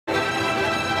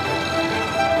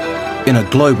in a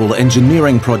global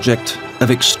engineering project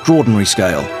of extraordinary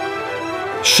scale.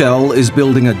 Shell is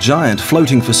building a giant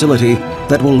floating facility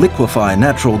that will liquefy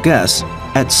natural gas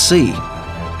at sea.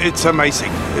 It's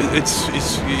amazing.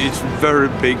 It's very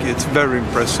big, it's very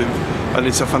impressive, and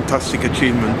it's a fantastic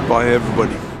achievement by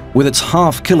everybody. With its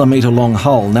half-kilometre-long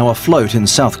hull now afloat in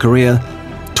South Korea,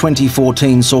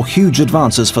 2014 saw huge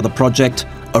advances for the project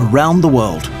around the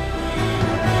world.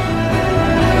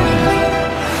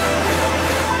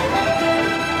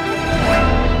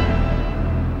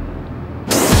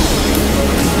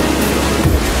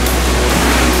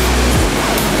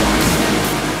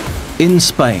 In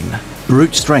Spain,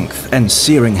 brute strength and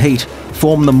searing heat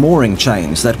form the mooring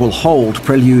chains that will hold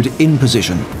Prelude in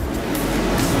position.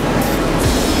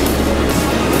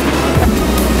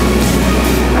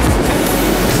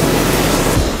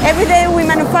 Every day we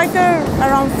manufacture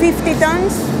around 50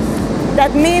 tons.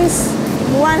 That means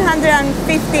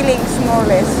 150 links, more or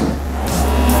less.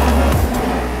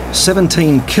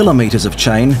 17 kilometres of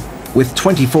chain with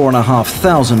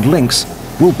 24,500 links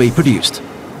will be produced.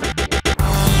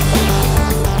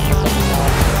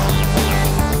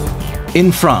 In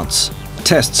France,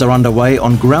 tests are underway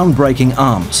on groundbreaking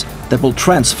arms that will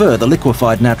transfer the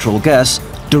liquefied natural gas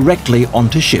directly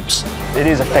onto ships. It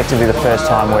is effectively the first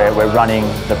time we're running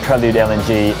the Prelude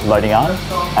LNG loading arm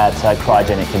at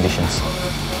cryogenic conditions.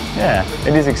 Yeah,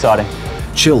 it is exciting.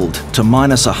 Chilled to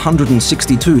minus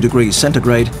 162 degrees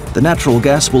centigrade, the natural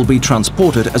gas will be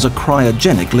transported as a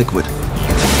cryogenic liquid.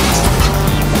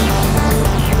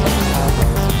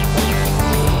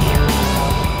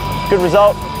 Good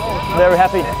result. Very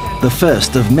happy. The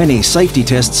first of many safety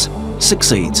tests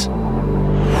succeeds.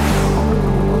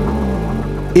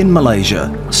 In Malaysia,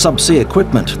 subsea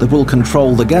equipment that will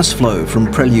control the gas flow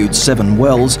from Prelude's 7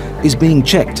 wells is being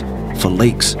checked for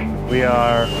leaks. We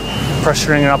are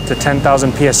pressuring it up to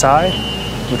 10,000 psi,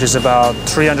 which is about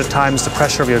 300 times the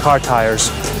pressure of your car tires.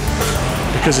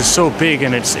 Because it's so big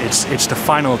and it's the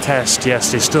final test,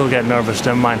 yes, they still get nervous,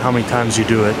 never mind how many times you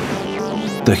do it.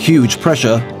 The huge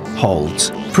pressure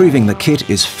holds, proving the kit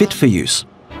is fit for use.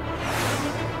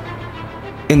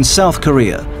 In South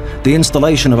Korea, the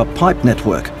installation of a pipe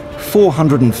network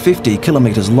 450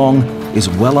 kilometers long is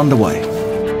well underway.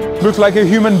 Looks like a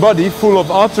human body full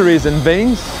of arteries and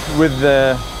veins with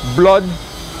blood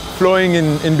flowing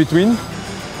in between.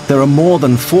 There are more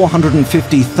than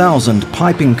 450,000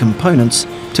 piping components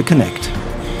to connect.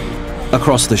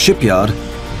 Across the shipyard,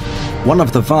 one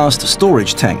of the vast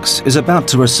storage tanks is about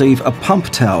to receive a pump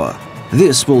tower.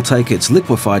 This will take its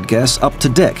liquefied gas up to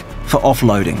deck for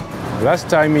offloading. Last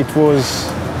time it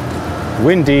was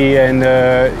windy and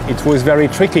it was very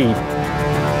tricky.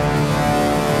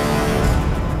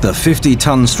 The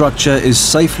 50-ton structure is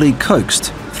safely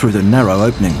coaxed through the narrow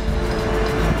opening.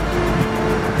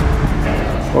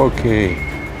 Okay,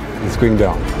 it's going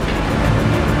down.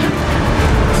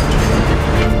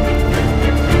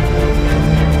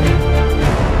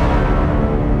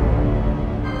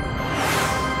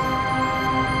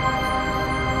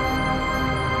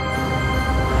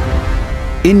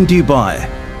 In Dubai,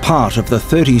 part of the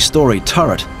 30-story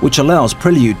turret, which allows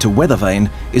Prelude to weather vane,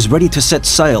 is ready to set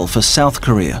sail for South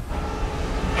Korea.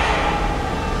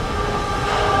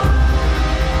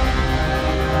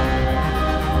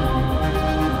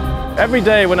 Every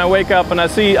day when I wake up and I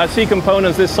see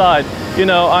components this side, you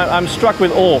know, I'm struck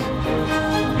with awe.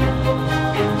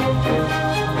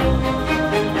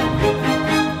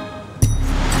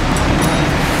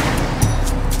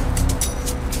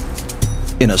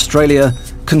 In Australia,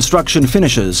 construction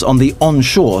finishes on the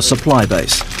onshore supply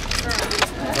base.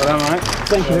 Well done, mate.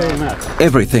 Thank you very much.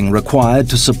 Everything required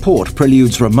to support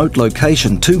Prelude's remote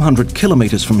location 200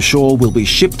 kilometres from shore will be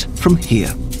shipped from here.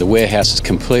 The warehouse is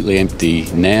completely empty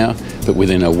now, but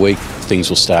within a week things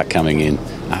will start coming in.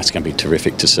 It's going to be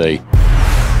terrific to see.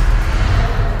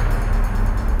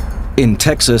 In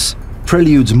Texas,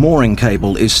 Prelude's mooring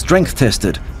cable is strength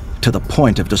tested to the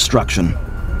point of destruction.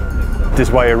 This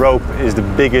wire rope is the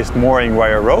biggest mooring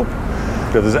wire rope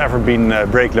that has ever been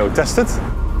brake load tested. So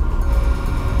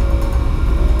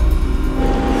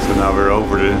now we're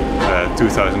over the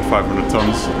 2,500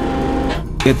 tons.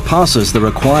 It passes the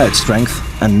required strength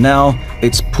and now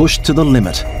it's pushed to the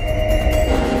limit.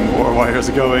 More wires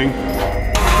are going.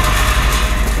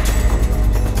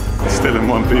 It's still in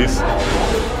one piece.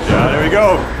 Yeah, there we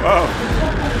go. Oh.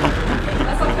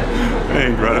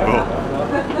 Incredible.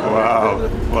 Wow,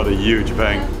 what a huge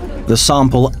bang. The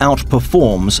sample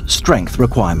outperforms strength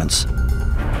requirements.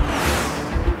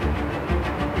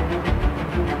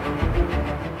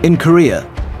 In Korea,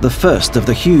 the first of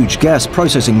the huge gas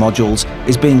processing modules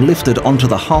is being lifted onto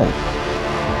the hull.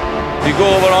 You go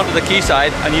over onto the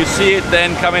quayside and you see it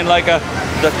then coming like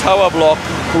the tower block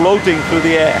floating through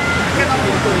the air.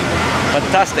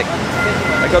 Fantastic.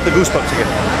 I got the goosebumps again.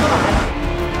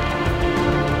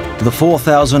 The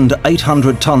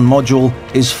 4,800-ton module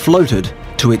is floated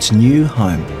to its new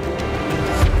home.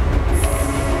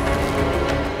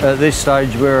 At this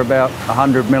stage we're about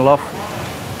 100 mil off.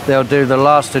 They'll do the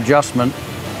last adjustment,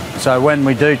 so when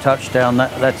we do touch down,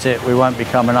 that's it, we won't be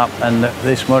coming up, and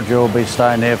this module will be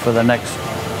staying here for the next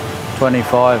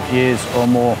 25 years or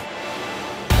more.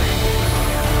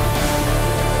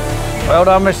 Well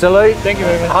done, Mr. Lee. Thank you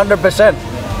very much. 100%.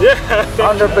 Yeah.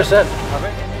 100%.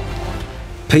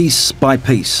 Piece by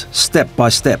piece, step by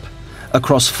step,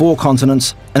 across 4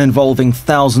 continents and involving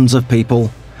thousands of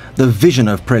people, the vision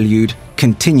of Prelude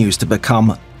continues to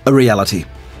become a reality.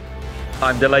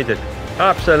 I'm delighted.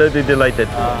 Absolutely delighted.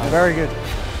 Very good.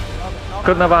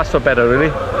 Couldn't have asked for better,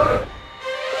 really.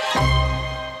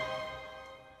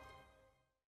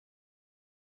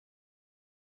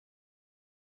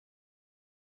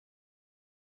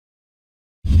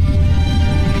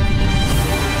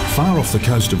 Far off the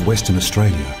coast of Western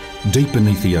Australia, deep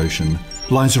beneath the ocean,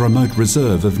 lies a remote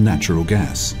reserve of natural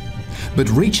gas. But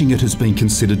reaching it has been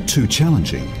considered too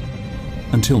challenging,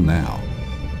 until now.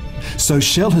 So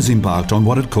Shell has embarked on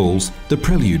what it calls the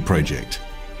Prelude project.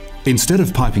 Instead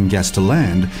of piping gas to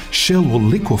land, Shell will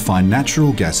liquefy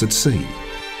natural gas at sea.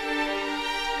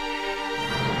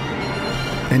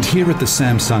 And here at the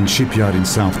Samsung shipyard in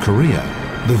South Korea,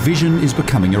 the vision is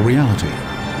becoming a reality.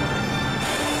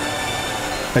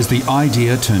 As the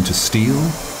idea turned to steel,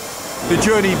 the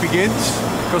journey begins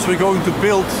because we're going to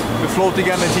build the floating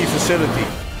energy facility.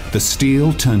 The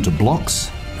steel turned to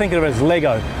blocks. Think of it as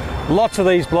Lego. Lots of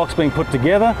these blocks being put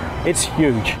together, it's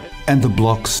huge. And the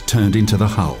blocks turned into the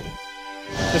hull.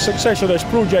 The success of this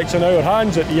project's in our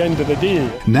hands at the end of the day.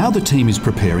 Now the team is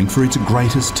preparing for its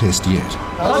greatest test yet.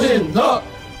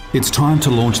 It's time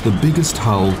to launch the biggest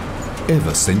hull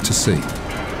ever sent to sea.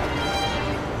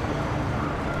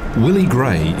 Willie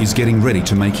Gray is getting ready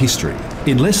to make history.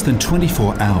 In less than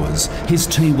 24 hours, his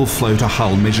team will float a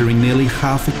hull measuring nearly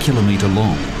half a kilometre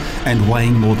long and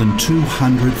weighing more than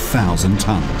 200,000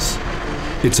 tonnes.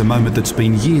 It's a moment that's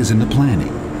been years in the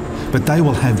planning, but they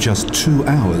will have just 2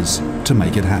 hours to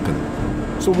make it happen.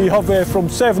 So we have from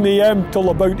 7 AM till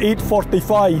about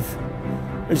 8:45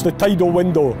 is the tidal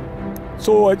window.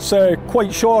 So it's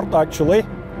quite short actually,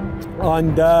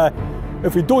 and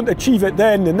if we don't achieve it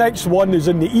then, the next one is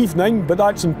in the evening, but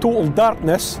that's in total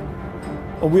darkness,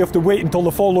 and we have to wait until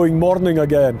the following morning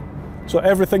again. So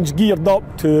everything's geared up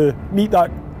to meet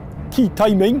that key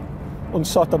timing on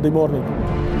Saturday morning.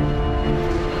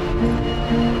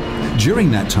 During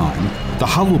that time, the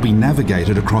hull will be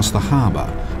navigated across the harbour,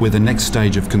 where the next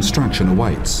stage of construction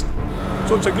awaits.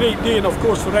 So it's a great day, and of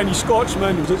course for any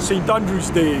Scotsman, it's St Andrew's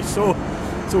Day, so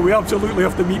we absolutely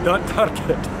have to meet that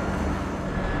target.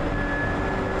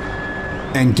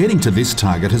 And getting to this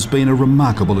target has been a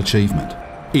remarkable achievement.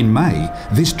 In May,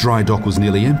 this dry dock was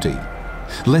nearly empty.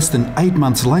 Less than 8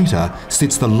 months later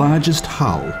sits the largest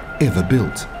hull ever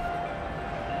built.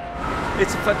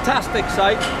 It's a fantastic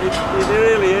site, it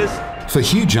really is. For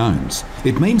Hugh Jones,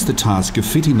 it means the task of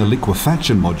fitting the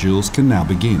liquefaction modules can now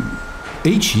begin.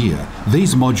 Each year,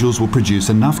 these modules will produce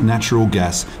enough natural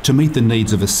gas to meet the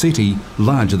needs of a city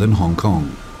larger than Hong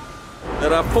Kong.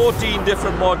 There are 14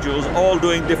 different modules, all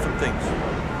doing different things.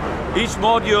 Each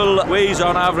module weighs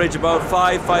on average about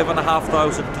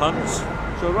 5,500 tonnes.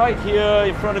 So right here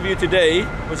in front of you today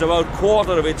was about a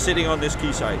quarter of it sitting on this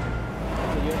quayside.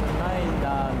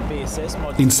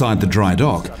 Inside the dry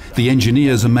dock, the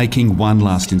engineers are making one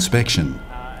last inspection.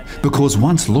 Because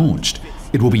once launched,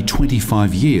 it will be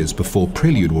 25 years before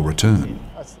Prelude will return.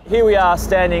 Here we are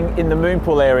standing in the moon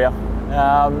pool area.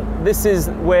 This is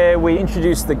where we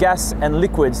introduce the gas and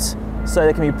liquids so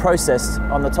they can be processed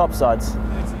on the top sides.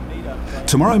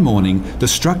 Tomorrow morning, the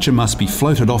structure must be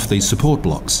floated off these support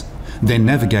blocks, then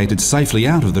navigated safely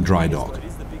out of the dry dock.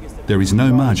 There is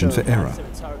no margin for error.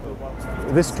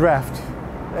 This draft,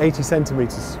 80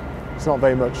 centimetres, it's not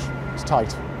very much, it's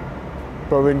tight,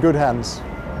 but we're in good hands.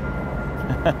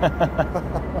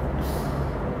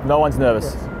 No one's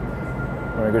nervous. Yes.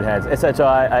 We're in good hands.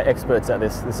 SHI are experts at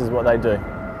this. This is what they do.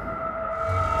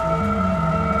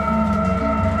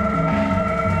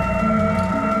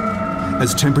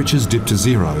 As temperatures dip to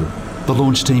zero, the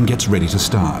launch team gets ready to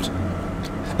start.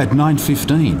 At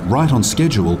 9:15, right on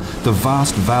schedule, the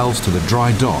vast valves to the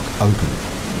dry dock open.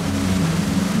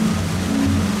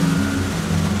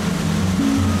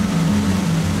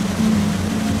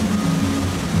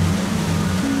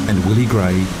 And Willie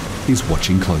Gray is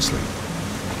watching closely.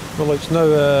 Well, it's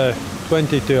now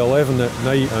 20 to 11 at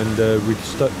night, and we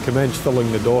commenced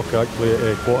filling the dock actually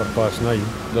at 9:15.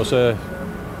 There's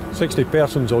 60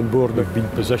 persons on board have been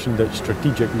positioned at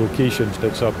strategic locations.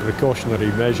 That's a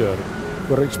precautionary measure.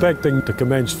 We're expecting to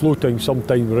commence floating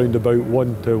sometime around about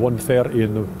 1 to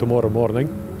 1:30 tomorrow morning,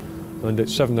 and at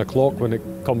 7 o'clock when it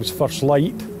comes first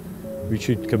light, we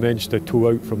should commence to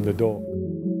tow out from the dock.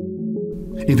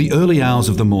 In the early hours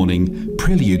of the morning,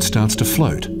 Prelude starts to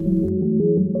float.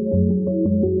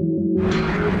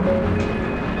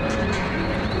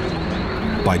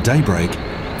 By daybreak,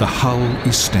 the hull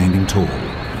is standing tall.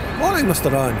 Morning,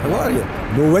 Mr. Ann. How are you?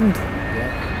 No wind.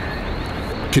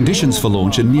 Conditions for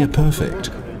launch are near perfect.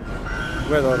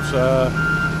 Weather's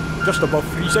just above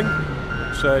freezing.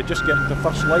 It's just getting the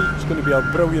first light. It's going to be a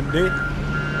brilliant day,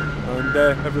 and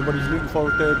everybody's looking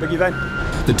forward to a big event.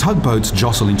 The tugboats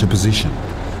jostle into position.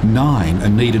 9 are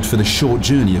needed for the short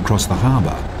journey across the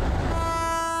harbour.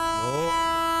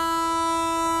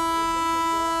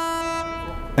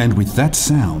 And with that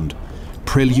sound,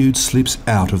 Prelude slips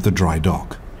out of the dry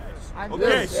dock.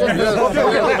 Okay.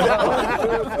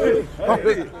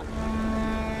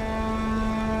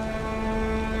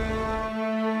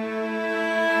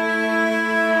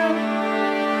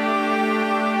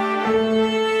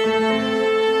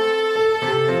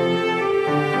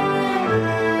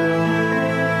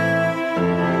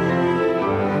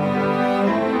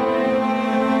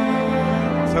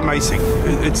 Amazing.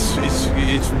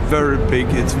 It's very big,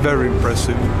 it's very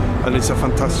impressive, and it's a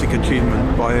fantastic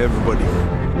achievement by everybody.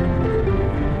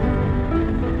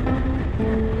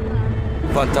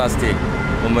 Fantastic,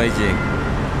 amazing,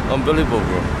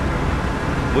 unbelievable.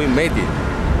 We made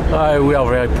it. We are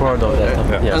very proud of that.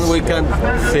 Yeah. Yes. And we can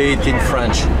say it in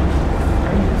French.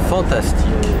 Fantastic.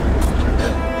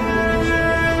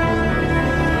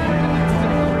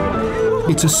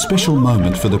 It's a special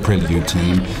moment for the Prelude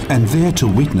team, and there to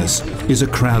witness is a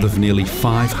crowd of nearly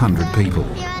 500 people.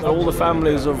 All the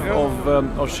families of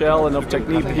Shell and of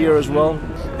Technip here as well.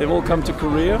 They've all come to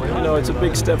Korea. You know, it's a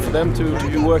big step for them to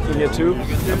be working here too,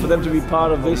 and for them to be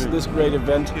part of this great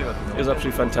event is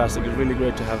absolutely fantastic. It's really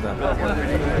great to have that.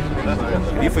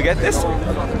 Will you forget this?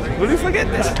 Will you forget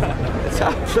this? It's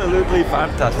absolutely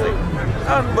fantastic,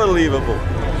 unbelievable.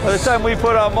 By the time we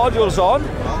put our modules on,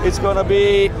 it's going to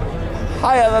be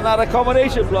higher than that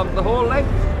accommodation block, the whole length.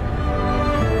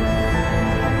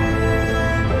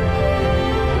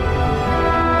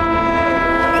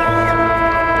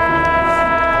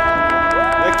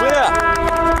 They're clear.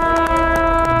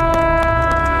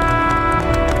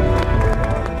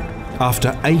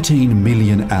 After 18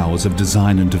 million hours of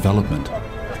design and development,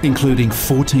 including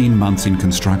 14 months in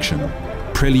construction,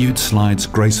 Prelude slides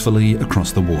gracefully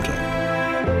across the water.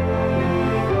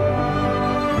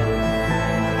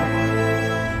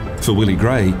 For Willie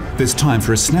Gray, there's time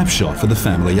for a snapshot for the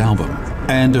family album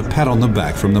and a pat on the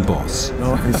back from the boss.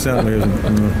 No, he certainly isn't.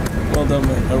 No. Well done,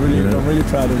 mate. I'm really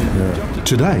proud of you. Yeah.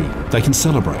 Today, they can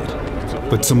celebrate,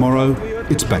 but tomorrow,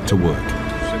 it's back to work.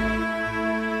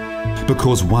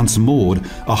 Because once moored,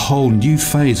 a whole new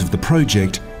phase of the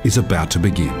project is about to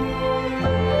begin.